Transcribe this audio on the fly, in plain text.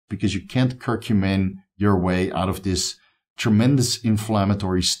because you can't curcumin your way out of this tremendous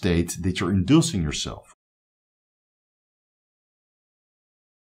inflammatory state that you're inducing yourself.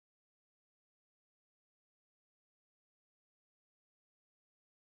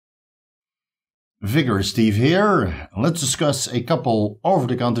 Vigorous Steve here. Let's discuss a couple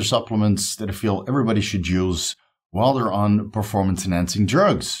over-the-counter supplements that I feel everybody should use while they're on performance-enhancing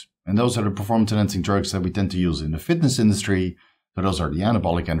drugs. And those are the performance-enhancing drugs that we tend to use in the fitness industry. So those are the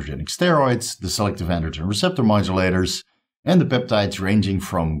anabolic androgenic steroids, the selective androgen receptor modulators, and the peptides ranging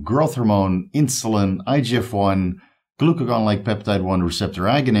from growth hormone, insulin, IGF-1, glucagon-like peptide 1 receptor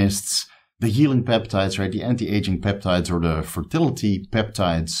agonists, the healing peptides, right, the anti-aging peptides or the fertility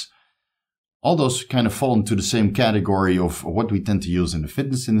peptides. All those kind of fall into the same category of what we tend to use in the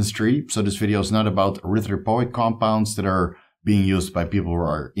fitness industry. So this video is not about erythropoietic compounds that are being used by people who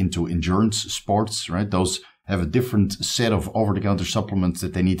are into endurance sports, right? Those have a different set of over-the-counter supplements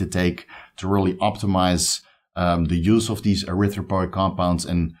that they need to take to really optimize the use of these erythropoietic compounds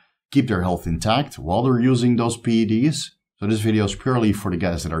and keep their health intact while they're using those PEDs. So this video is purely for the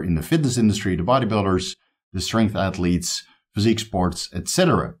guys that are in the fitness industry, the bodybuilders, the strength athletes, physique sports,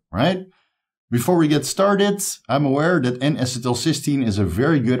 etc., right? Before we get started, I'm aware that N-acetylcysteine is a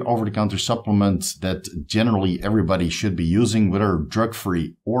very good over-the-counter supplement that generally everybody should be using, whether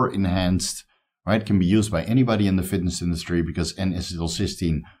drug-free or enhanced, right? It can be used by anybody in the fitness industry because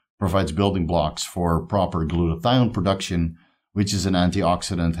N-acetylcysteine provides building blocks for proper glutathione production, which is an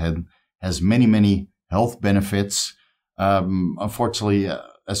antioxidant and has many, many health benefits. Unfortunately,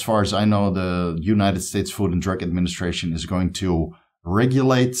 as far as I know, the United States Food and Drug Administration is going to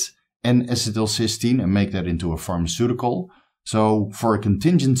regulate N-acetylcysteine and make that into a pharmaceutical. So for a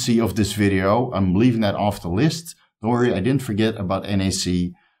contingency of this video, I'm leaving that off the list. Don't worry, I didn't forget about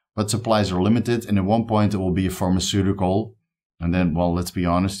NAC, but supplies are limited and at one point it will be a pharmaceutical. And then, well, let's be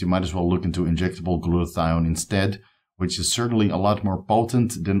honest, you might as well look into injectable glutathione instead, which is certainly a lot more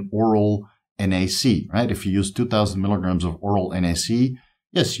potent than oral NAC, right? If you use 2000 milligrams of oral NAC,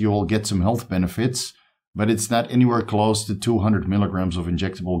 yes, you will get some health benefits, but it's not anywhere close to 200 milligrams of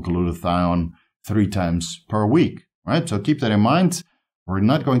injectable glutathione 3 times per week, right? So keep that in mind. We're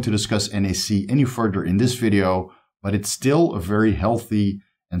not going to discuss NAC any further in this video, but it's still a very healthy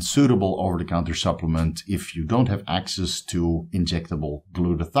and suitable over-the-counter supplement if you don't have access to injectable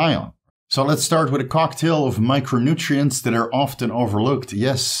glutathione. So let's start with a cocktail of micronutrients that are often overlooked.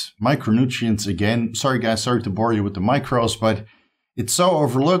 Yes, micronutrients again. Sorry guys, sorry to bore you with the micros, but it's so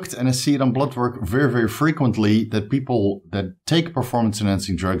overlooked, and I see it on blood work very, very frequently that people that take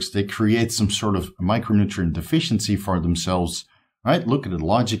performance-enhancing drugs, they create some sort of micronutrient deficiency for themselves, right? Look at it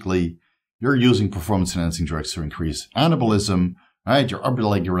logically. You're using performance-enhancing drugs to increase anabolism, right? You're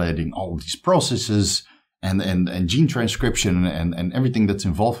upregulating all these processes and gene transcription and everything that's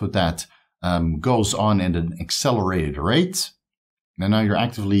involved with that goes on at an accelerated rate. And now you're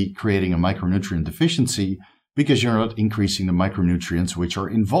actively creating a micronutrient deficiency because you're not increasing the micronutrients which are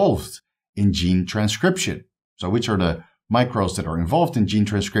involved in gene transcription. So which are the micros that are involved in gene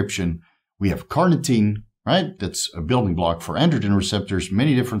transcription? We have carnitine, right? That's a building block for androgen receptors.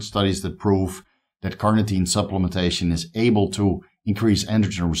 Many different studies that prove that carnitine supplementation is able to increase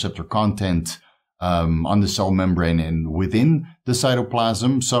androgen receptor content on the cell membrane and within the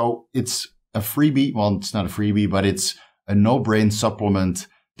cytoplasm. So it's a freebie. Well, it's not a freebie, but it's a no-brain supplement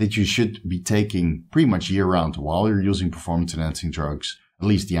that you should be taking pretty much year-round while you're using performance-enhancing drugs, at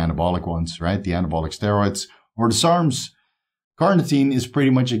least the anabolic ones, right? The anabolic steroids or the SARMs. Carnitine is pretty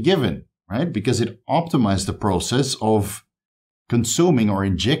much a given, right? Because it optimizes the process of consuming or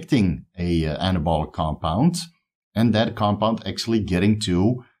injecting a anabolic compound, and that compound actually getting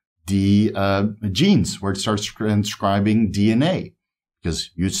to the genes where it starts transcribing DNA,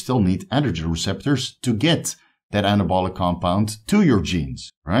 because you still need androgen receptors to get that anabolic compound to your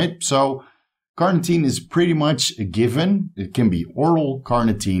genes, right? So carnitine is pretty much a given. It can be oral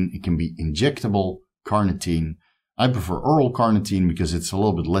carnitine. It can be injectable carnitine. I prefer oral carnitine because it's a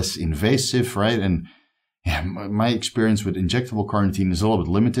little bit less invasive, right? And yeah, my experience with injectable carnitine is a little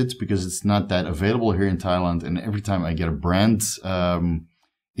bit limited because it's not that available here in Thailand. And every time I get a brand,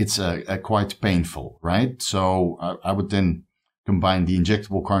 it's quite painful, right? So I would then combine the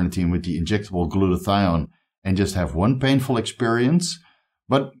injectable carnitine with the injectable glutathione and just have one painful experience.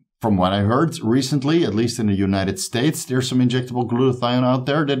 But from what I heard recently, at least in the United States, there's some injectable glutathione out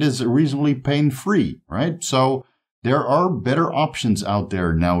there that is reasonably pain-free, right? So there are better options out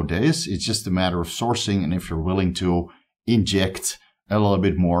there nowadays. It's just a matter of sourcing and if you're willing to inject a little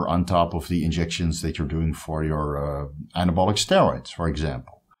bit more on top of the injections that you're doing for your anabolic steroids, for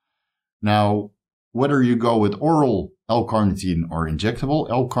example. Now, whether you go with oral L-carnitine or injectable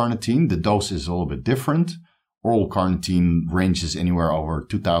L-carnitine, the dose is a little bit different. Oral carnitine ranges anywhere over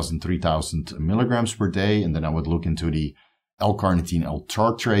 2,000, 3,000 milligrams per day. And then I would look into the L-carnitine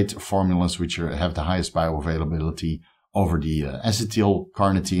L-tartrate formulas, which have the highest bioavailability over the acetyl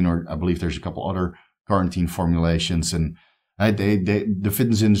carnitine, or I believe there's a couple other carnitine formulations. And the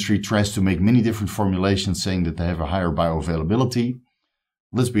fitness industry tries to make many different formulations saying that they have a higher bioavailability.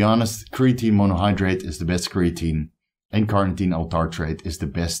 Let's be honest, creatine monohydrate is the best creatine, and carnitine L-tartrate is the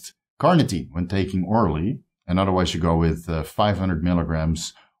best carnitine when taking orally. And otherwise you go with 500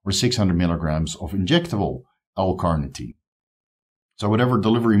 milligrams or 600 milligrams of injectable L-carnitine. So whatever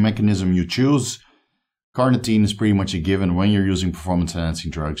delivery mechanism you choose, carnitine is pretty much a given when you're using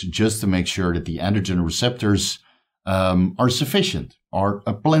performance-enhancing drugs, just to make sure that the androgen receptors are sufficient, are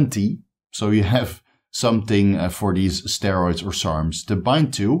plenty, so you have something for these steroids or SARMs to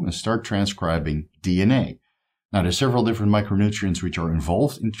bind to and start transcribing DNA. Now, there's several different micronutrients which are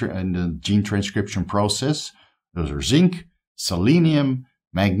involved in the gene transcription process. Those are zinc, selenium,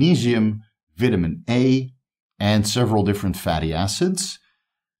 magnesium, vitamin A, and several different fatty acids.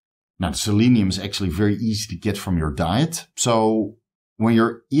 Now, selenium is actually very easy to get from your diet. So when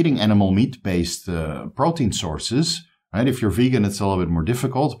you're eating animal meat-based protein sources, right, if you're vegan, it's a little bit more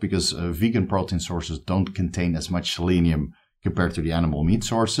difficult because vegan protein sources don't contain as much selenium compared to the animal meat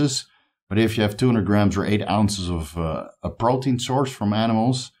sources. But if you have 200 grams or 8 ounces of a protein source from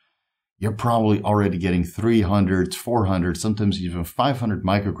animals, you're probably already getting 300, 400, sometimes even 500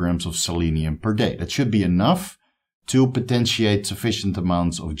 micrograms of selenium per day. That should be enough to potentiate sufficient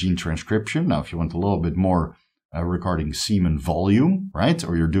amounts of gene transcription. Now, if you want a little bit more regarding semen volume, right,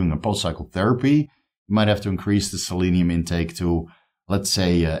 or you're doing a post-cycle therapy, you might have to increase the selenium intake to, let's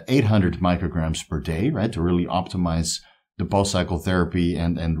say, 800 micrograms per day, right, to really optimize the post-cycle therapy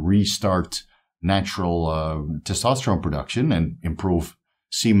and restart natural testosterone production and improve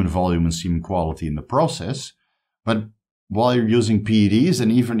semen volume and semen quality in the process. But while you're using PEDs, and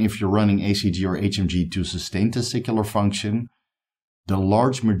even if you're running ACG or HMG to sustain testicular function, the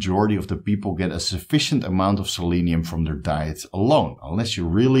large majority of the people get a sufficient amount of selenium from their diet alone, unless you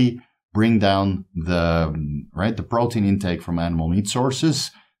really bring down the protein intake from animal meat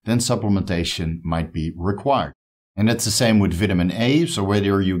sources, then supplementation might be required. And that's the same with vitamin A. So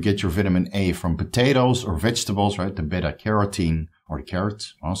whether you get your vitamin A from potatoes or vegetables, right, the beta-carotene, or the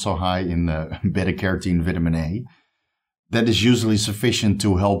carrots, also high in the beta-carotene vitamin A, that is usually sufficient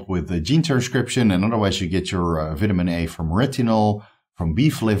to help with the gene transcription. And otherwise you get your vitamin A from retinol, from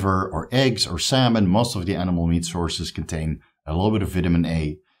beef liver or eggs or salmon. Most of the animal meat sources contain a little bit of vitamin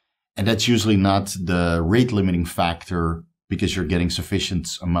A. And that's usually not the rate limiting factor because you're getting sufficient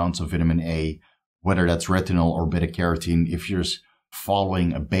amounts of vitamin A, whether that's retinol or beta-carotene, if you're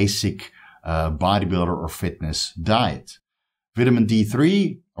following a basic bodybuilder or fitness diet. Vitamin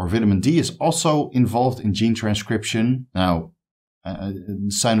D3 or vitamin D is also involved in gene transcription. Now,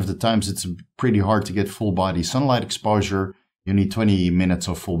 sign of the times, it's pretty hard to get full body sunlight exposure. You need 20 minutes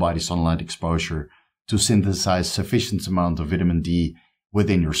of full body sunlight exposure to synthesize sufficient amount of vitamin D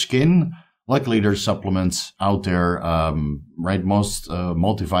within your skin. Luckily, there's supplements out there, right? Most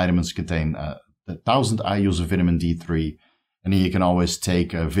multivitamins contain 1,000 IUs of vitamin D3. And then you can always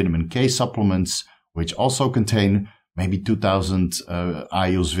take vitamin K supplements, which also contain maybe 2,000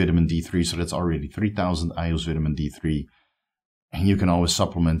 IUs vitamin D3. So that's already 3,000 IUs vitamin D3. And you can always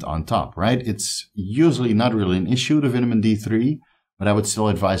supplement on top, right? It's usually not really an issue, the vitamin D3, but I would still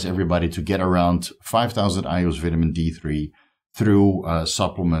advise everybody to get around 5,000 IUs vitamin D3 through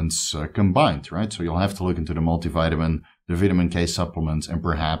supplements combined, right? So you'll have to look into the multivitamin, the vitamin K supplements, and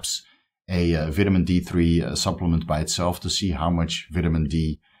perhaps a vitamin D3 supplement by itself to see how much vitamin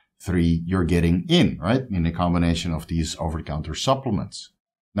D3 you're getting in, right? In a combination of these over-the-counter supplements.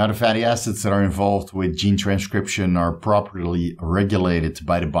 Now, the fatty acids that are involved with gene transcription are properly regulated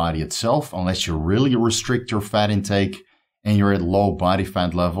by the body itself, unless you really restrict your fat intake and you're at low body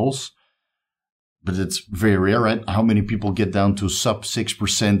fat levels. But it's very rare, right? How many people get down to sub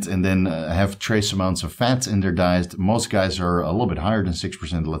 6% and then have trace amounts of fat in their diet? Most guys are a little bit higher than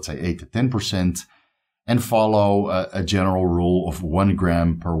 6%, let's say 8 to 10%, and follow a general rule of 1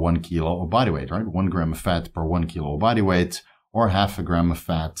 gram per 1 kilo of body weight, right? 1 gram of fat per 1 kilo of body weight, or half a gram of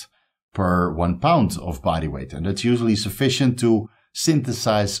fat per 1 pound of body weight. And that's usually sufficient to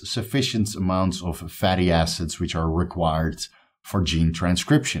synthesize sufficient amounts of fatty acids which are required for gene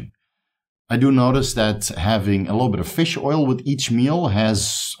transcription. I do notice that having a little bit of fish oil with each meal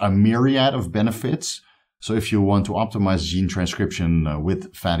has a myriad of benefits. So if you want to optimize gene transcription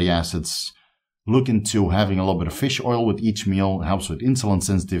with fatty acids, look into having a little bit of fish oil with each meal. It helps with insulin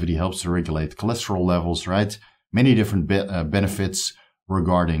sensitivity, helps to regulate cholesterol levels, right? Many different benefits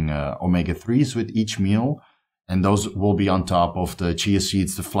regarding omega-3s with each meal. And those will be on top of the chia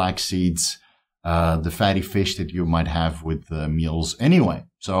seeds, the flax seeds, the fatty fish that you might have with meals anyway.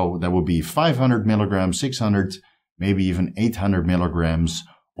 So that would be 500 milligrams, 600, maybe even 800 milligrams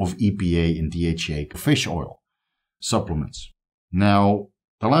of EPA and DHA fish oil supplements. Now,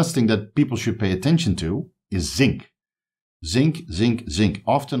 the last thing that people should pay attention to is zinc. Zinc, zinc, zinc,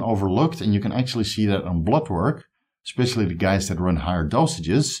 often overlooked, and you can actually see that on blood work, especially the guys that run higher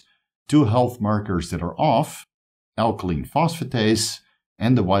dosages. Two health markers that are off, alkaline phosphatase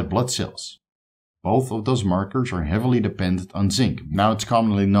and the white blood cells. Both of those markers are heavily dependent on zinc. Now, it's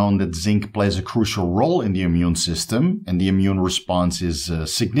commonly known that zinc plays a crucial role in the immune system, and the immune response is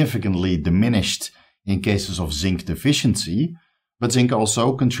significantly diminished in cases of zinc deficiency. But zinc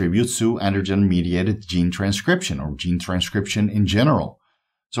also contributes to androgen-mediated gene transcription, or gene transcription in general.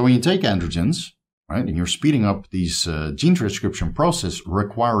 So when you take androgens, right, and you're speeding up these gene transcription process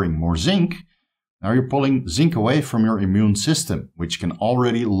requiring more zinc, now you're pulling zinc away from your immune system, which can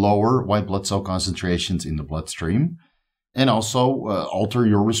already lower white blood cell concentrations in the bloodstream and also alter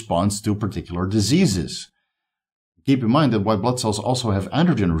your response to particular diseases. Keep in mind that white blood cells also have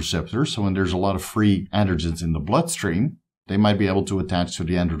androgen receptors, so when there's a lot of free androgens in the bloodstream, they might be able to attach to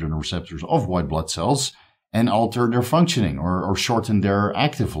the androgen receptors of white blood cells and alter their functioning or shorten their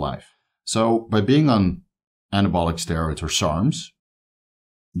active life. So by being on anabolic steroids or SARMs,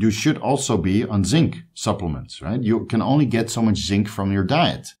 you should also be on zinc supplements, right? You can only get so much zinc from your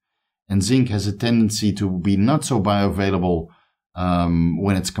diet. And zinc has a tendency to be not so bioavailable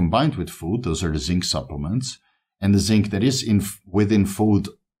when it's combined with food. Those are the zinc supplements. And the zinc that is within food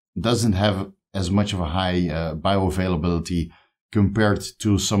doesn't have as much of a high bioavailability compared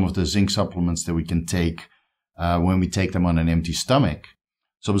to some of the zinc supplements that we can take when we take them on an empty stomach.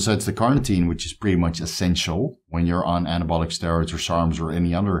 So besides the carnitine, which is pretty much essential when you're on anabolic steroids or SARMs or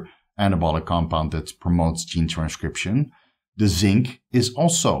any other anabolic compound that promotes gene transcription, the zinc is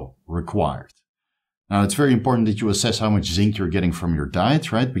also required. Now, it's very important that you assess how much zinc you're getting from your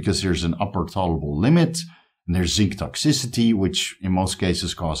diet, right? Because there's an upper tolerable limit, and there's zinc toxicity, which in most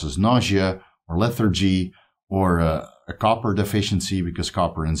cases causes nausea or lethargy, or a copper deficiency, because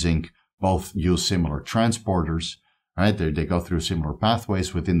copper and zinc both use similar transporters, right? They go through similar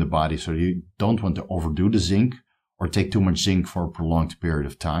pathways within the body, so you don't want to overdo the zinc or take too much zinc for a prolonged period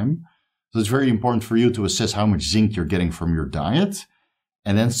of time. So it's very important for you to assess how much zinc you're getting from your diet,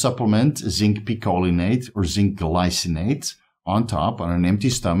 and then supplement zinc picolinate or zinc glycinate on top on an empty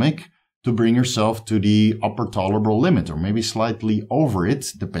stomach to bring yourself to the upper tolerable limit, or maybe slightly over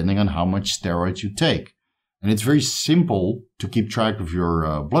it, depending on how much steroids you take. And it's very simple to keep track of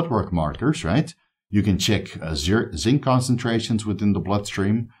your blood work markers, right? You can check zinc concentrations within the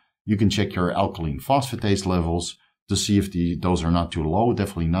bloodstream. You can check your alkaline phosphatase levels to see if those are not too low,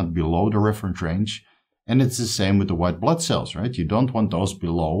 definitely not below the reference range. And it's the same with the white blood cells, right? You don't want those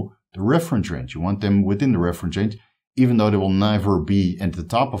below the reference range. You want them within the reference range, even though they will never be at the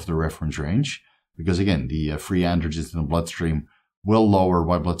top of the reference range, because again, the free androgens in the bloodstream will lower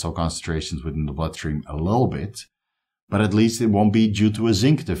white blood cell concentrations within the bloodstream a little bit, but at least it won't be due to a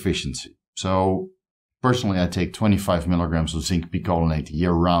zinc deficiency. So personally, I take 25 milligrams of zinc picolinate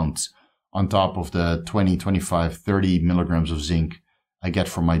year round on top of the 20, 25, 30 milligrams of zinc I get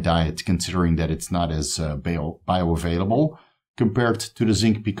from my diet, considering that it's not as bioavailable compared to the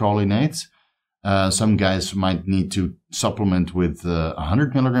zinc picolinate. Some guys might need to supplement with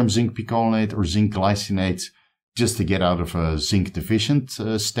 100 milligrams zinc picolinate or zinc glycinate just to get out of a zinc deficient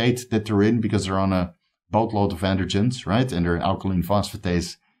state that they're in, because they're on a boatload of androgens, right? And their alkaline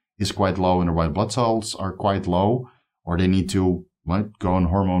phosphatase is quite low and their white blood cells are quite low, or they need to go on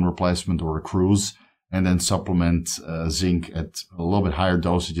hormone replacement or a cruise and then supplement zinc at a little bit higher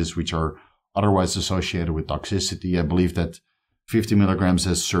dosages, which are otherwise associated with toxicity. I believe that 50 milligrams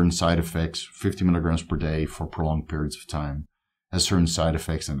has certain side effects, 50 milligrams per day for prolonged periods of time has certain side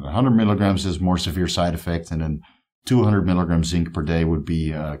effects, and 100 milligrams has more severe side effects, and then 200 milligrams zinc per day would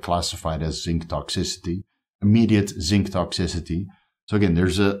be classified as zinc toxicity, immediate zinc toxicity. So again,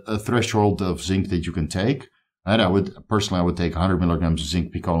 there's a threshold of zinc that you can take. And I would take 100 milligrams of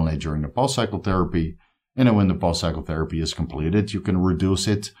zinc picolinate during the pulse cycle therapy, and then when the pulse cycle therapy is completed, you can reduce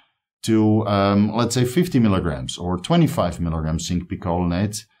it to, let's say 50 milligrams or 25 milligrams zinc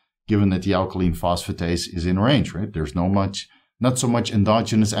picolinate, given that the alkaline phosphatase is in range, right? There's not so much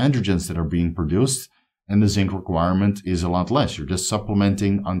endogenous androgens that are being produced, and the zinc requirement is a lot less. You're just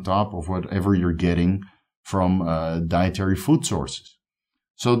supplementing on top of whatever you're getting from dietary food sources.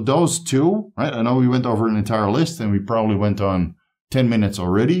 So those two, right? I know we went over an entire list and we probably went on 10 minutes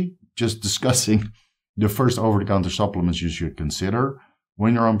already just discussing the first over-the-counter supplements you should consider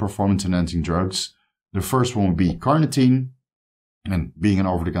when you're on performance-enhancing drugs. The first one would be carnitine, and being an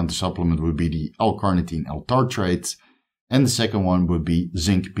over-the-counter supplement would be the L-carnitine L-tartrate, and the second one would be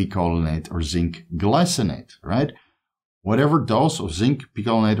zinc picolinate or zinc glycinate, right? Whatever dose of zinc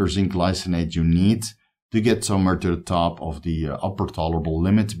picolinate or zinc glycinate you need to get somewhere to the top of the upper tolerable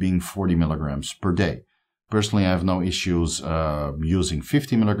limit, being 40 milligrams per day. Personally, I have no issues using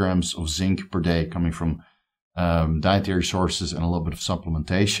 50 milligrams of zinc per day coming from dietary sources and a little bit of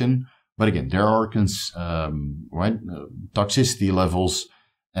supplementation. But again, there are toxicity levels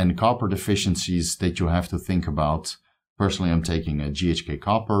and copper deficiencies that you have to think about. Personally, I'm taking a GHK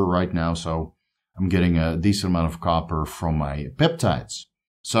copper right now, so I'm getting a decent amount of copper from my peptides.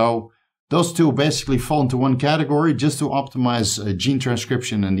 So those two basically fall into one category just to optimize gene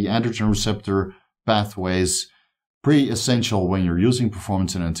transcription and the androgen receptor pathways. Pretty essential when you're using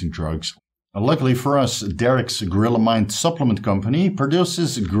performance-enhancing drugs. Luckily for us, Derek's Gorilla Mind supplement company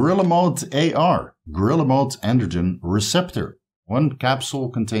produces Gorillamode AR, Gorillamode Androgen Receptor. One capsule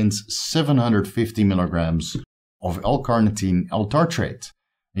contains 750 milligrams of L-carnitine L-tartrate.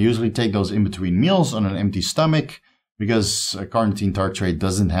 I usually take those in between meals on an empty stomach because carnitine tartrate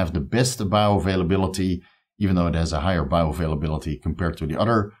doesn't have the best bioavailability, even though it has a higher bioavailability compared to the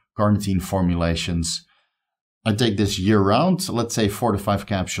other carnitine formulations. I take this year-round, let's say 4 to 5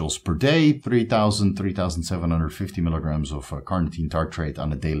 capsules per day, 3,750 milligrams of carnitine tartrate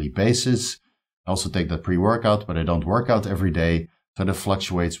on a daily basis. I also take that pre-workout, but I don't work out every day, so that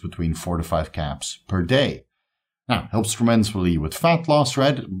fluctuates between 4 to 5 caps per day. Now, helps tremendously with fat loss,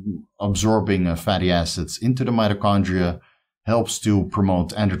 right? Absorbing fatty acids into the mitochondria, helps to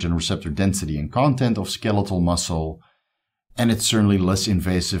promote androgen receptor density and content of skeletal muscle. And it's certainly less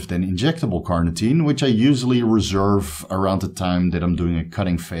invasive than injectable carnitine, which I usually reserve around the time that I'm doing a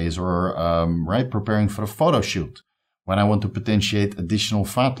cutting phase or preparing for a photo shoot. When I want to potentiate additional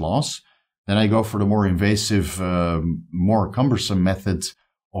fat loss, then I go for the more invasive, more cumbersome method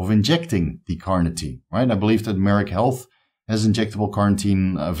of injecting the carnitine, right? I believe that Merck Health has injectable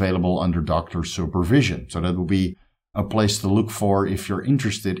carnitine available under doctor supervision. So that will be a place to look for if you're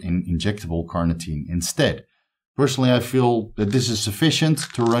interested in injectable carnitine instead. Personally, I feel that this is sufficient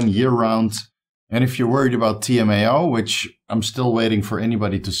to run year-round. And if you're worried about TMAO, which I'm still waiting for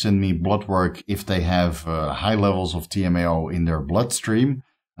anybody to send me blood work if they have high levels of TMAO in their bloodstream.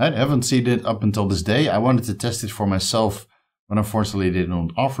 I haven't seen it up until this day. I wanted to test it for myself, but unfortunately they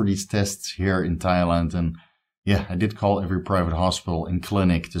don't offer these tests here in Thailand. And yeah, I did call every private hospital and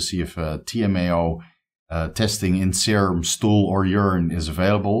clinic to see if TMAO testing in serum, stool, or urine is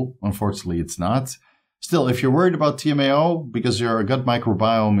available. Unfortunately, it's not. Still, if you're worried about TMAO because your gut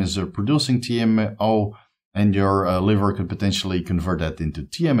microbiome is producing TMAO and your liver could potentially convert that into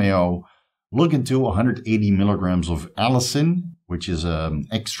TMAO, look into 180 milligrams of allicin, which is an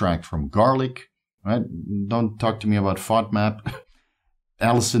extract from garlic. Right? Don't talk to me about FODMAP.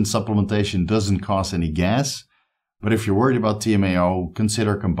 Allicin supplementation doesn't cause any gas. But if you're worried about TMAO,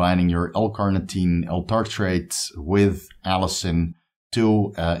 consider combining your L-carnitine L-tartrate with allicin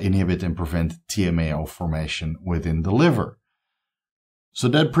to inhibit and prevent TMAO formation within the liver. So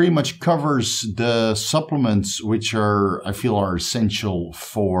that pretty much covers the supplements which I feel are essential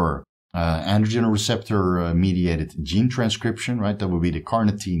for androgen receptor mediated gene transcription, right? That would be the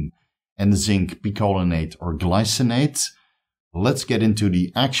carnitine and the zinc picolinate or glycinate. Let's get into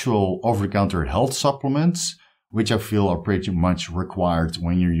the actual over-the-counter health supplements, which I feel are pretty much required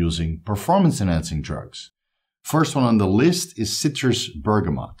when you're using performance-enhancing drugs. First one on the list is citrus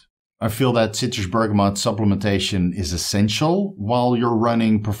bergamot. I feel that citrus bergamot supplementation is essential while you're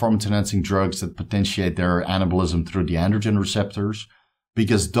running performance-enhancing drugs that potentiate their anabolism through the androgen receptors,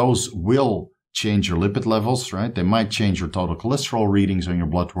 because those will change your lipid levels, right? They might change your total cholesterol readings on your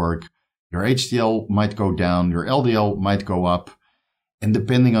blood work. Your HDL might go down, your LDL might go up. And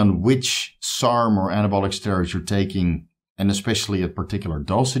depending on which SARM or anabolic steroids you're taking, and especially at particular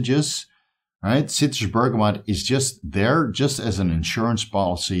dosages, right? Citrus bergamot is just there just as an insurance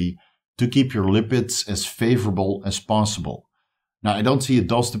policy to keep your lipids as favorable as possible. Now, I don't see a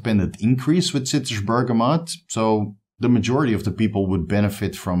dose-dependent increase with citrus bergamot, so the majority of the people would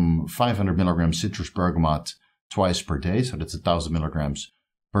benefit from 500 milligrams citrus bergamot twice per day, so that's 1,000 milligrams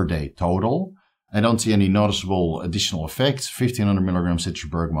per day total. I don't see any noticeable additional effects. 1,500 milligrams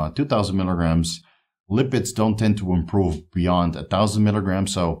citrus bergamot, 2,000 milligrams. Lipids don't tend to improve beyond 1,000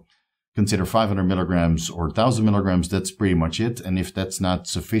 milligrams, so consider 500 milligrams or 1,000 milligrams, that's pretty much it. And if that's not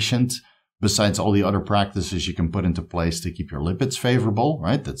sufficient, besides all the other practices you can put into place to keep your lipids favorable,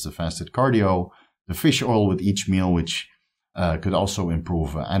 right? That's the fasted cardio, the fish oil with each meal, which could also improve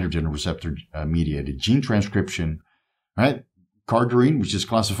androgen receptor mediated gene transcription, right? Carnitine, which is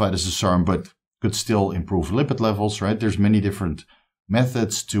classified as a SARM, but could still improve lipid levels, right? There's many different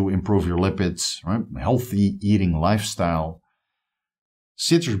methods to improve your lipids, right? Healthy eating lifestyle.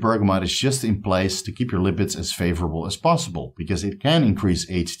 Citrus bergamot is just in place to keep your lipids as favorable as possible because it can increase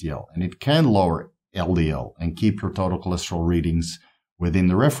HDL and it can lower LDL and keep your total cholesterol readings within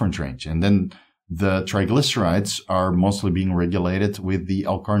the reference range. And then the triglycerides are mostly being regulated with the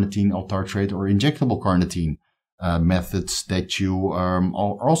L-carnitine, L-tartrate, or injectable carnitine methods that you are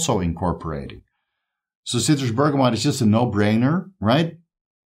also incorporating. So citrus bergamot is just a no-brainer, right?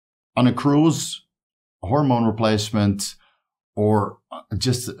 On a cruise, hormone replacement, or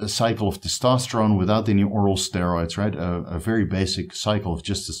just a cycle of testosterone without any oral steroids, right? A very basic cycle of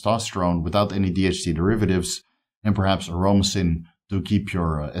just testosterone without any DHT derivatives, and perhaps aromasin to keep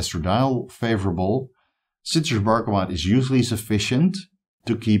your estradiol favorable. Citrus bergamot is usually sufficient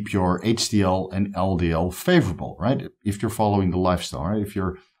to keep your HDL and LDL favorable, right? If you're following the lifestyle, right? If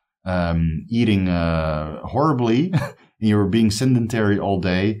you're eating horribly and you're being sedentary all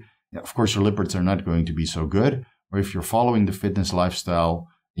day, of course your lipids are not going to be so good. Or if you're following the fitness lifestyle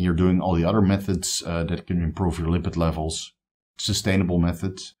and you're doing all the other methods that can improve your lipid levels, sustainable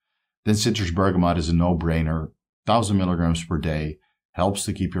methods, then citrus bergamot is a no-brainer. 1,000 milligrams per day helps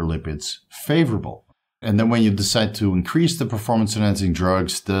to keep your lipids favorable. And then when you decide to increase the performance-enhancing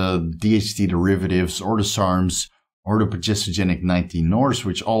drugs, the DHT derivatives or the SARMs or the progestogenic 19-nors,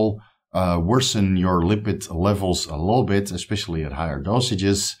 which all worsen your lipid levels a little bit, especially at higher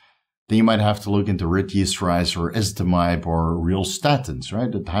dosages, then you might have to look into rituximab or ezetimibe or real statins,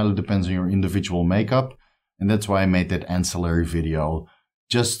 right? It highly depends on your individual makeup. And that's why I made that ancillary video,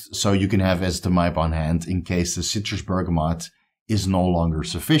 just so you can have ezetimibe on hand in case the citrus bergamot is no longer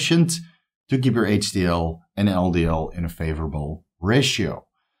sufficient to keep your HDL and LDL in a favorable ratio.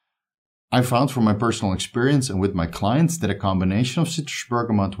 I found from my personal experience and with my clients that a combination of citrus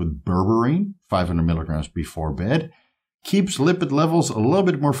bergamot with berberine, 500 milligrams before bed, keeps lipid levels a little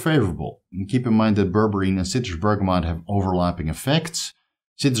bit more favorable. And keep in mind that berberine and citrus bergamot have overlapping effects.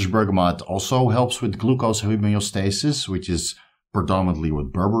 Citrus bergamot also helps with glucose homeostasis, which is predominantly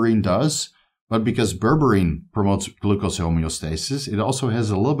what berberine does. But because berberine promotes glucose homeostasis, it also has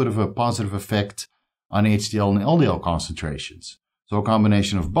a little bit of a positive effect on HDL and LDL concentrations. So a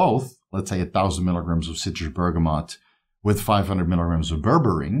combination of both, let's say 1,000 milligrams of citrus bergamot with 500 milligrams of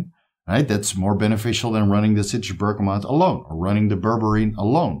berberine, right? That's more beneficial than running the citrus bergamot alone or running the berberine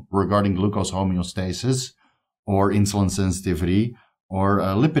alone regarding glucose homeostasis or insulin sensitivity or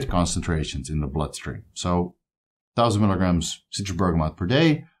lipid concentrations in the bloodstream. So 1,000 milligrams citrus bergamot per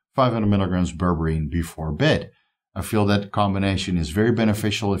day, 500 milligrams berberine before bed. I feel that combination is very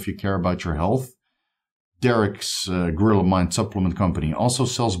beneficial if you care about your health. Derek's Gorilla Mind supplement company also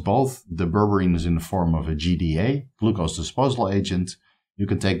sells both. The berberine is in the form of a GDA, glucose disposal agent. You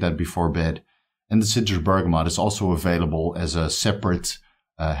can take that before bed. And the citrus bergamot is also available as a separate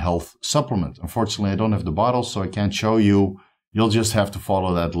health supplement. Unfortunately, I don't have the bottle, so I can't show you. You'll just have to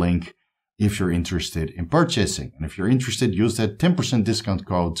follow that link if you're interested in purchasing. And if you're interested, use that 10% discount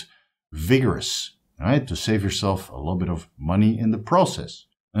code Vigorous, all right, to save yourself a little bit of money in the process.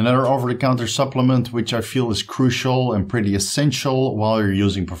 Another over-the-counter supplement which I feel is crucial and pretty essential while you're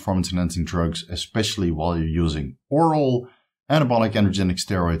using performance-enhancing drugs, especially while you're using oral anabolic androgenic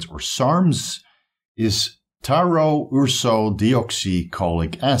steroids or SARMs, is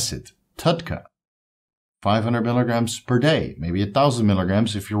tauroursodeoxycholic acid, TUDCA. 500 milligrams per day, maybe 1,000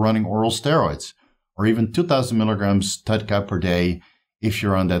 milligrams if you're running oral steroids, or even 2,000 milligrams TUDCA per day if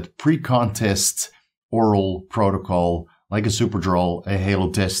you're on that pre-contest oral protocol like a Superdrol, a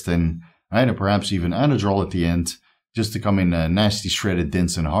halotestin, right, and perhaps even Anadrol at the end, just to come in nasty, shredded,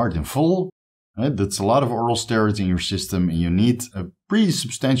 dense, and hard and full. Right? That's a lot of oral steroids in your system, and you need a pretty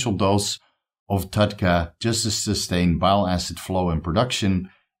substantial dose of TUDCA just to sustain bile acid flow and production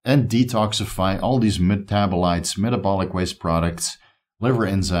and detoxify all these metabolites, metabolic waste products, liver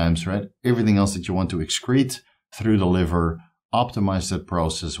enzymes, right? Everything else that you want to excrete through the liver. Optimize that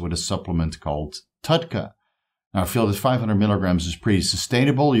process with a supplement called TUDCA. Now, I feel that 500 milligrams is pretty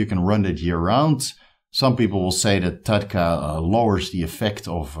sustainable. You can run it year-round. Some people will say that TUDCA lowers the effect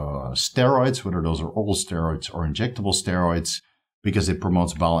of steroids, whether those are oral steroids or injectable steroids, because it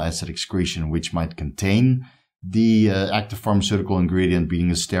promotes bile acid excretion, which might contain the active pharmaceutical ingredient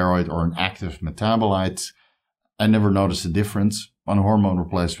being a steroid or an active metabolite. I never noticed a difference on hormone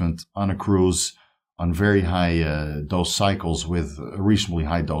replacement, on a cruise, on very high dose cycles with a reasonably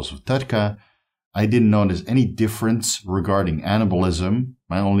high dose of TUDCA. I didn't notice any difference regarding anabolism.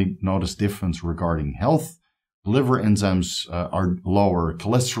 I only noticed difference regarding health. Liver enzymes are lower.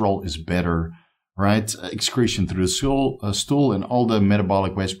 Cholesterol is better, right? Excretion through the stool and all the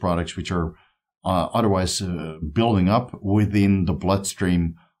metabolic waste products, which are otherwise building up within the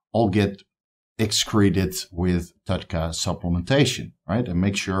bloodstream, all get excreted with TUDCA supplementation, right? And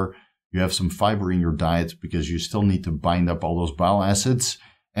make sure you have some fiber in your diet because you still need to bind up all those bile acids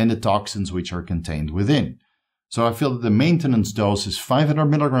and the toxins which are contained within. So I feel that the maintenance dose is 500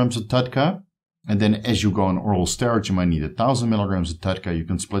 milligrams of TUDCA. And then as you go on oral steroids, you might need 1,000 milligrams of TUDCA. You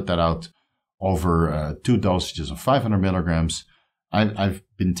can split that out over 2 dosages of 500 milligrams. I've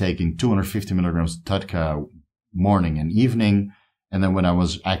been taking 250 milligrams of TUDCA morning and evening. And then when I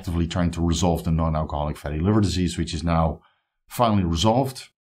was actively trying to resolve the non-alcoholic fatty liver disease, which is now finally resolved,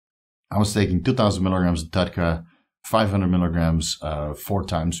 I was taking 2,000 milligrams of TUDCA, 500 milligrams 4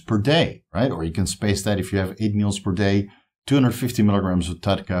 times per day, right? Or you can space that if you have 8 meals per day, 250 milligrams of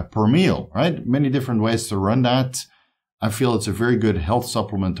TUDCA per meal, right? Many different ways to run that. I feel it's a very good health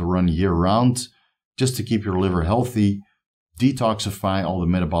supplement to run year round, just to keep your liver healthy, detoxify all the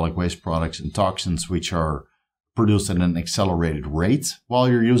metabolic waste products and toxins which are produced at an accelerated rate while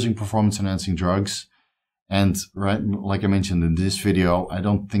you're using performance-enhancing drugs. And right, like I mentioned in this video, I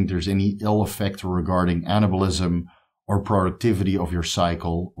don't think there's any ill effect regarding anabolism or productivity of your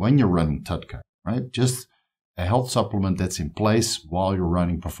cycle when you're running TUDCA, right? Just a health supplement that's in place while you're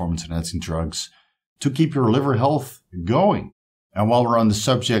running performance-enhancing drugs to keep your liver health going. And while we're on the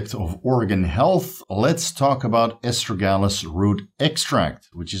subject of organ health, let's talk about Astragalus root extract,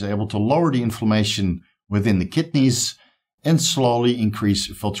 which is able to lower the inflammation within the kidneys and slowly increase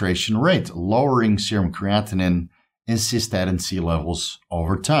filtration rate, lowering serum creatinine and cystatin C levels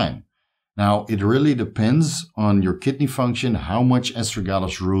over time. Now, it really depends on your kidney function, how much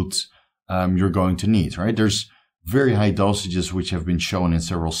Astragalus root you're going to need, right? There's very high dosages which have been shown in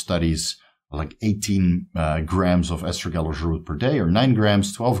several studies, like 18 grams of Astragalus root per day, or 9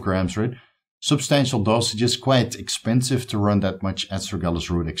 grams, 12 grams, right? Substantial dosages, quite expensive to run that much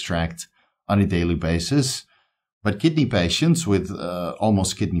Astragalus root extract on a daily basis. But kidney patients with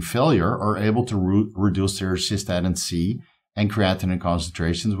almost kidney failure are able to reduce their cystatin C and creatinine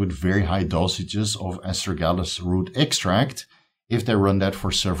concentrations with very high dosages of Astragalus root extract if they run that for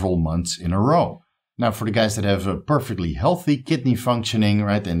several months in a row. Now, for the guys that have a perfectly healthy kidney functioning,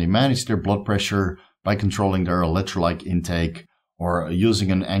 right, and they manage their blood pressure by controlling their electrolyte intake or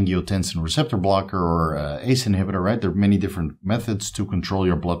using an angiotensin receptor blocker or ACE inhibitor, right? There are many different methods to control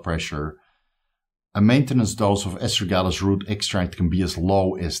your blood pressure. A maintenance dose of Astragalus root extract can be as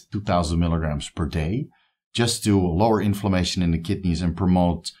low as 2,000 milligrams per day, just to lower inflammation in the kidneys and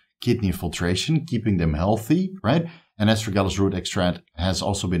promote kidney filtration, keeping them healthy, right? And Astragalus root extract has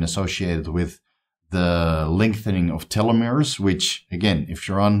also been associated with the lengthening of telomeres, which, again, if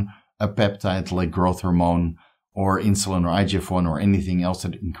you're on a peptide like growth hormone or insulin or IGF-1 or anything else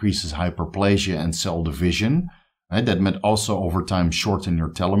that increases hyperplasia and cell division, right, that might also over time shorten your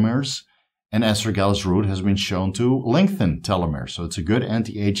telomeres. And Astragalus root has been shown to lengthen telomeres. So it's a good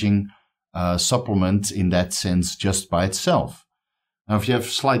anti-aging supplement in that sense just by itself. Now, if you have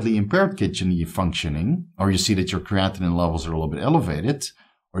slightly impaired kidney functioning, or you see that your creatinine levels are a little bit elevated,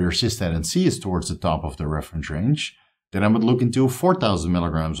 or your cystatin C is towards the top of the reference range, then I would look into 4,000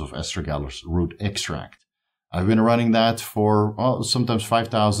 milligrams of Astragalus root extract. I've been running that for, well, sometimes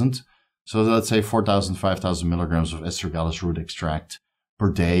 5,000. So let's say 4,000, 5,000 milligrams of Astragalus root extract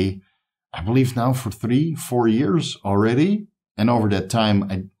per day. I believe now for 3-4 years already. And over that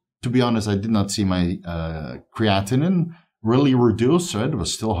time, to be honest, I did not see my creatinine really reduce. So it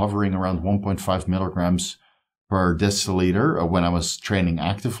was still hovering around 1.5 milligrams per deciliter when I was training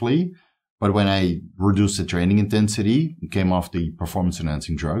actively. But when I reduced the training intensity, came off the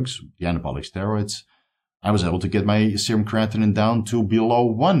performance-enhancing drugs, the anabolic steroids, I was able to get my serum creatinine down to below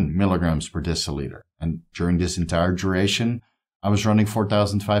 1 milligrams per deciliter. And during this entire duration, I was running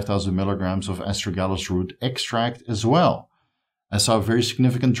 4,000, 5,000 milligrams of Astragalus root extract as well. I saw a very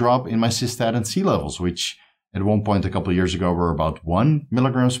significant drop in my cystatin C levels, which at one point a couple of years ago were about 1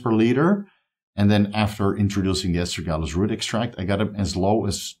 milligrams per liter. And then after introducing the Astragalus root extract, I got them as low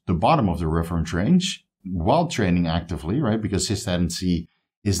as the bottom of the reference range while training actively, right? Because cystatin C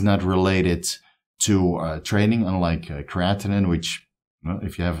is not related to training, unlike creatinine, which,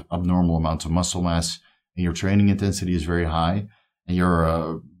 if you have abnormal amounts of muscle mass and your training intensity is very high, and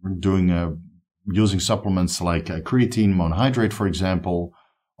you're using supplements like creatine monohydrate, for example,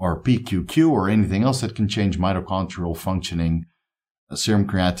 or PQQ, or anything else that can change mitochondrial functioning, serum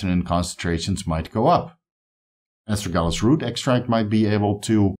creatinine concentrations might go up. Astragalus root extract might be able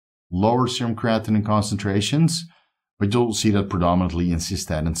to lower serum creatinine concentrations, but you'll see that predominantly in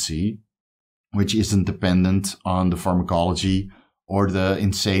cystatin C, which isn't dependent on the pharmacology or the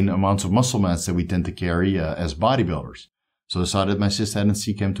insane amounts of muscle mass that we tend to carry as bodybuilders. So I saw that my cystatin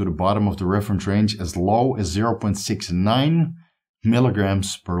C came to the bottom of the reference range as low as 0.69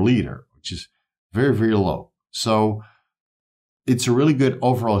 milligrams per liter, which is very, very low. So it's a really good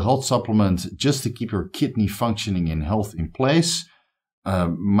overall health supplement just to keep your kidney functioning and health in place.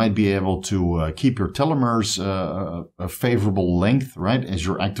 Might be able to keep your telomeres a favorable length, right, as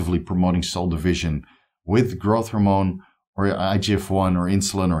you're actively promoting cell division with growth hormone or IGF-1 or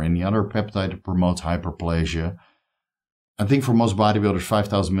insulin or any other peptide that promotes hyperplasia. I think for most bodybuilders,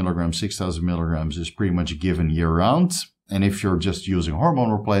 5,000 milligrams, 6,000 milligrams is pretty much a given year-round. And if you're just using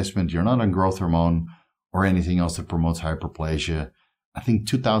hormone replacement, you're not on growth hormone or anything else that promotes hyperplasia, I think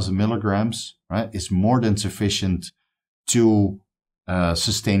 2,000 milligrams, right, is more than sufficient to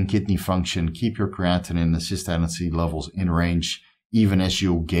sustain kidney function, keep your creatinine and cystatin C levels in range, even as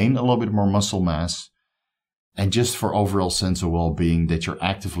you gain a little bit more muscle mass, and just for overall sense of well-being that you're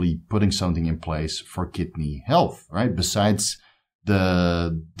actively putting something in place for kidney health, right? Besides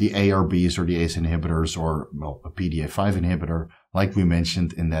the ARBs or the ACE inhibitors or, well, a PDA5 inhibitor, like we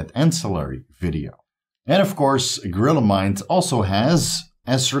mentioned in that ancillary video. And of course, Gorilla Mind also has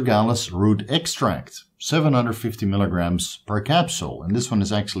Astragalus root extract, 750 milligrams per capsule. And this one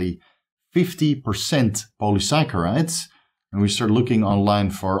is actually 50% polysaccharides. And we start looking online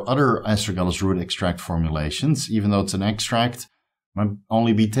for other Astragalus root extract formulations, even though it's an extract, might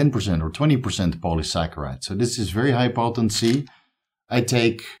only be 10% or 20% polysaccharide. So this is very high potency. I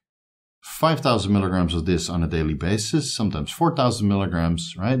take 5,000 milligrams of this on a daily basis, sometimes 4,000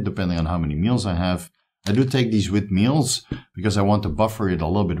 milligrams, right? Depending on how many meals I have. I do take these with meals because I want to buffer it a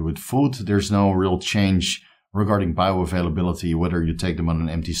little bit with food. There's no real change regarding bioavailability, whether you take them on an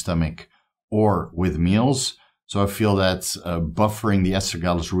empty stomach or with meals. So I feel that buffering the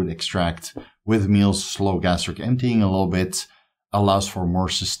Astragalus root extract with meals, slow gastric emptying a little bit, allows for more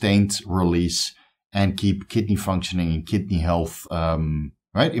sustained release and keep kidney functioning and kidney health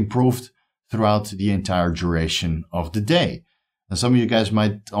improved throughout the entire duration of the day. And some of you guys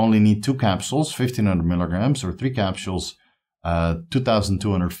might only need 2 capsules, 1,500 milligrams, or 3 capsules,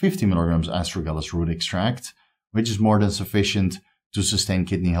 2,250 milligrams Astragalus root extract, which is more than sufficient to sustain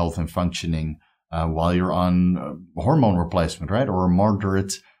kidney health and functioning while you're on hormone replacement, right? Or a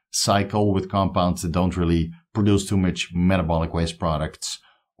moderate cycle with compounds that don't really produce too much metabolic waste products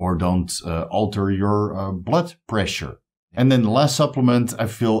or don't alter your blood pressure. And then the last supplement I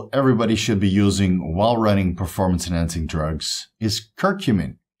feel everybody should be using while running performance-enhancing drugs is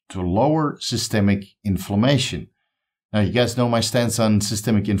curcumin to lower systemic inflammation. Now, you guys know my stance on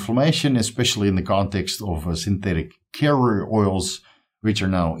systemic inflammation, especially in the context of synthetic carrier oils, which are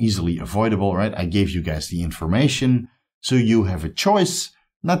now easily avoidable, right? I gave you guys the information, so you have a choice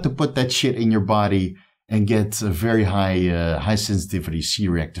not to put that shit in your body and get very high sensitivity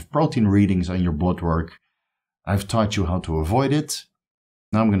C-reactive protein readings on your blood work. I've taught you how to avoid it.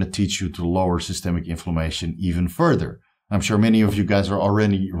 Now I'm going to teach you to lower systemic inflammation even further. I'm sure many of you guys are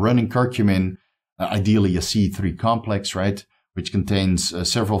already running curcumin, ideally a C3 complex, right? Which contains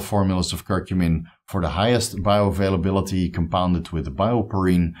several formulas of curcumin for the highest bioavailability compounded with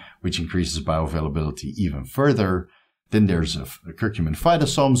Berberine, which increases bioavailability even further. Then there's curcumin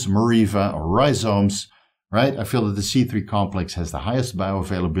phytosomes, Mariva, or rhizomes, right? I feel that the C3 complex has the highest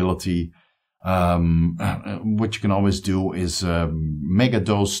bioavailability. What you can always do is mega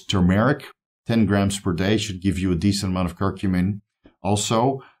dose turmeric, 10 grams per day should give you a decent amount of curcumin.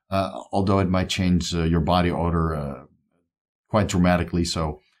 Also, although it might change your body odor quite dramatically,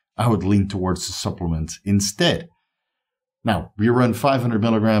 so I would lean towards the supplement instead. Now, we run 500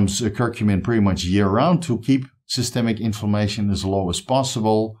 milligrams curcumin pretty much year-round to keep systemic inflammation as low as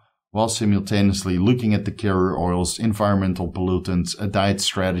possible, while simultaneously looking at the carrier oils, environmental pollutants, a diet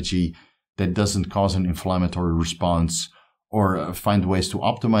strategy that doesn't cause an inflammatory response, or find ways to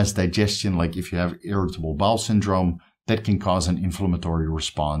optimize digestion, like if you have irritable bowel syndrome, that can cause an inflammatory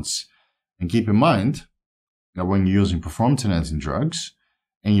response. And keep in mind that when you're using performance-enhancing drugs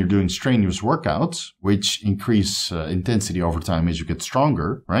and you're doing strenuous workouts, which increase intensity over time as you get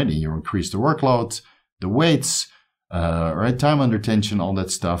stronger, right? And you increase the workload, the weights, right? Time under tension, all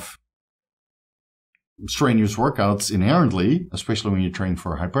that stuff. Strenuous workouts inherently, especially when you're training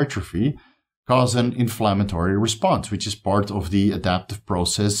for hypertrophy, cause an inflammatory response, which is part of the adaptive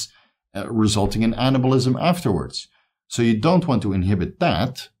process resulting in anabolism afterwards. So you don't want to inhibit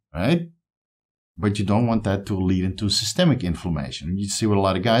that, right? but you don't want that to lead into systemic inflammation. You see with a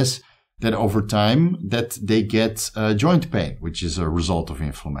lot of guys that over time that they get joint pain, which is a result of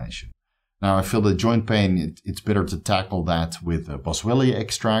inflammation. Now, I feel that joint pain, it's better to tackle that with Boswellia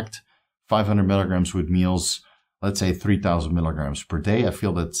extract, 500 milligrams with meals, let's say 3,000 milligrams per day. I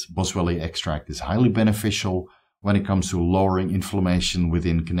feel that Boswellia extract is highly beneficial when it comes to lowering inflammation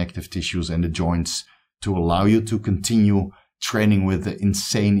within connective tissues and the joints to allow you to continue training with the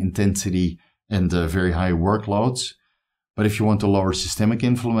insane intensity and very high workloads. But if you want to lower systemic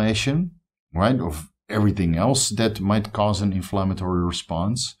inflammation, right, of everything else that might cause an inflammatory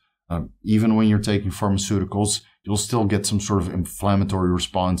response, even when you're taking pharmaceuticals, you'll still get some sort of inflammatory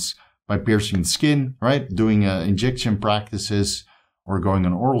response by piercing the skin, right? Doing injection practices or going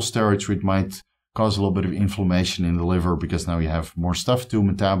on oral steroids, which might cause a little bit of inflammation in the liver because now you have more stuff to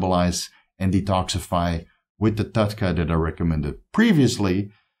metabolize and detoxify with the TUDCA that I recommended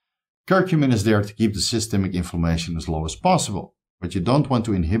previously. Curcumin is there to keep the systemic inflammation as low as possible, but you don't want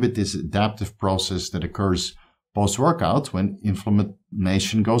to inhibit this adaptive process that occurs post-workout when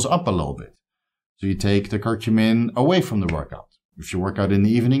inflammation goes up a little bit. So you take the curcumin away from the workout. If you work out in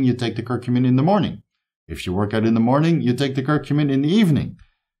the evening, you take the curcumin in the morning. If you work out in the morning, you take the curcumin in the evening.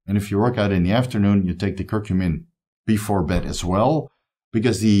 And if you work out in the afternoon, you take the curcumin before bed as well,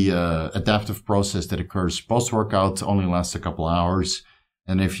 because the adaptive process that occurs post-workout only lasts a couple hours.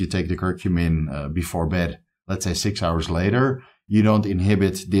 And if you take the curcumin before bed, let's say 6 hours later, you don't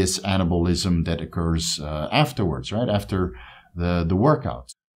inhibit this anabolism that occurs afterwards, right? After the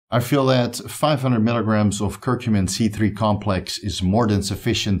workout. I feel that 500 milligrams of curcumin C3 complex is more than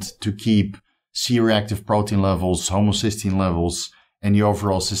sufficient to keep C-reactive protein levels, homocysteine levels, and the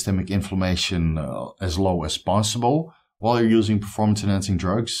overall systemic inflammation as low as possible while you're using performance-enhancing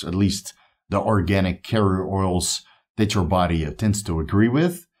drugs, at least the organic carrier oils that your body tends to agree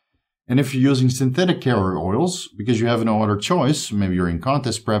with. And if you're using synthetic carrier oils, because you have no other choice, maybe you're in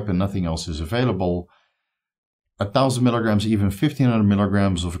contest prep and nothing else is available, 1,000 milligrams, even 1,500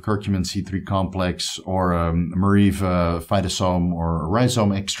 milligrams of a curcumin C3 complex or Mariva phytosome or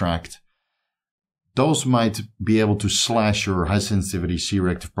rhizome extract, those might be able to slash your high sensitivity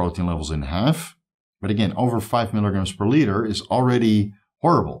C-reactive protein levels in half. But again, over 5 milligrams per liter is already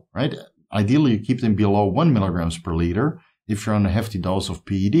horrible, right? Ideally, you keep them below 1 milligrams per liter if you're on a hefty dose of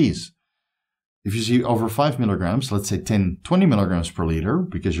PEDs. If you see over 5 milligrams, let's say 10, 20 milligrams per liter,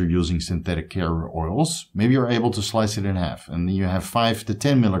 because you're using synthetic carrier oils, maybe you're able to slice it in half. And you have 5 to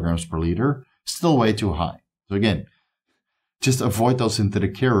 10 milligrams per liter, still way too high. So again, just avoid those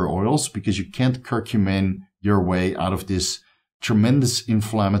synthetic carrier oils because you can't curcumin your way out of this tremendous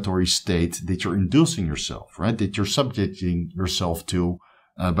inflammatory state that you're inducing yourself, right? That you're subjecting yourself to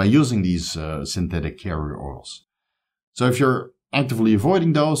by using these synthetic carrier oils. So if you're actively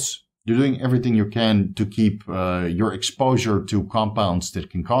avoiding those, you're doing everything you can to keep your exposure to compounds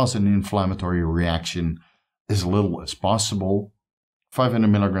that can cause an inflammatory reaction as little as possible. 500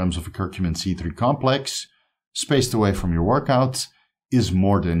 milligrams of a curcumin C3 complex, spaced away from your workout, is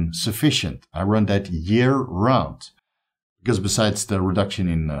more than sufficient. I run that year-round because besides the reduction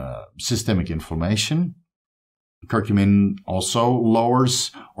in systemic inflammation, curcumin also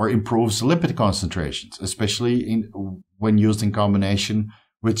lowers or improves lipid concentrations, especially when used in combination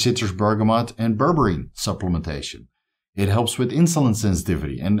with citrus bergamot and berberine supplementation. It helps with insulin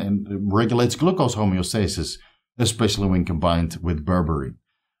sensitivity and regulates glucose homeostasis, especially when combined with berberine.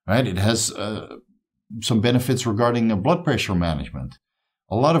 Right? It has some benefits regarding blood pressure management.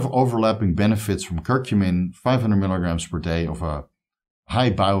 A lot of overlapping benefits from curcumin, 500 milligrams per day of a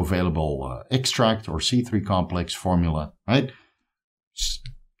high bioavailable extract or C3 complex formula, right?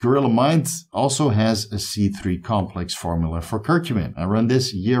 Gorilla Mind also has a C3 complex formula for curcumin. I run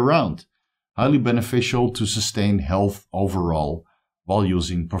this year-round. Highly beneficial to sustain health overall while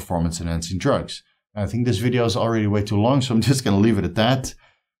using performance-enhancing drugs. I think this video is already way too long, so I'm just going to leave it at that.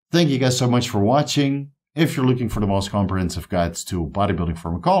 Thank you guys so much for watching. If you're looking for the most comprehensive guides to bodybuilding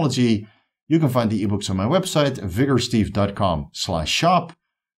pharmacology, you can find the ebooks on my website, vigorsteve.com/shop.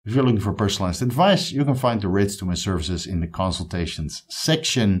 If you're looking for personalized advice, you can find the rates to my services in the consultations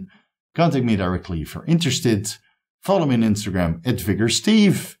section. Contact me directly if you're interested. Follow me on Instagram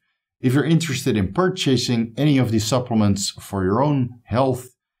 @vigorsteve. If you're interested in purchasing any of these supplements for your own health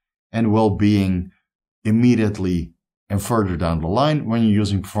and well-being immediately and further down the line when you're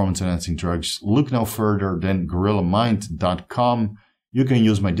using performance-enhancing drugs, look no further than gorillamind.com. You can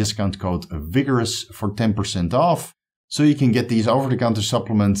use my discount code Vigorous for 10% off. So you can get these over-the-counter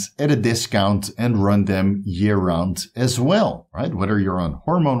supplements at a discount and run them year-round as well, right? Whether you're on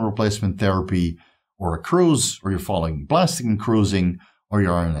hormone replacement therapy or a cruise, or you're following blasting and cruising, or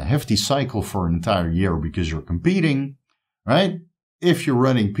you're in a hefty cycle for an entire year because you're competing, right? If you're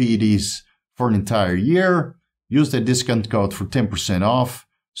running PEDs for an entire year, use that discount code for 10% off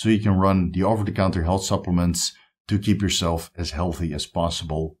so you can run the over-the-counter health supplements to keep yourself as healthy as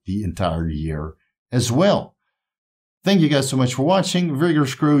possible the entire year as well. Thank you guys so much for watching.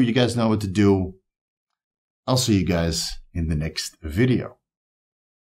 Vigorous crew, you guys know what to do. I'll see you guys in the next video.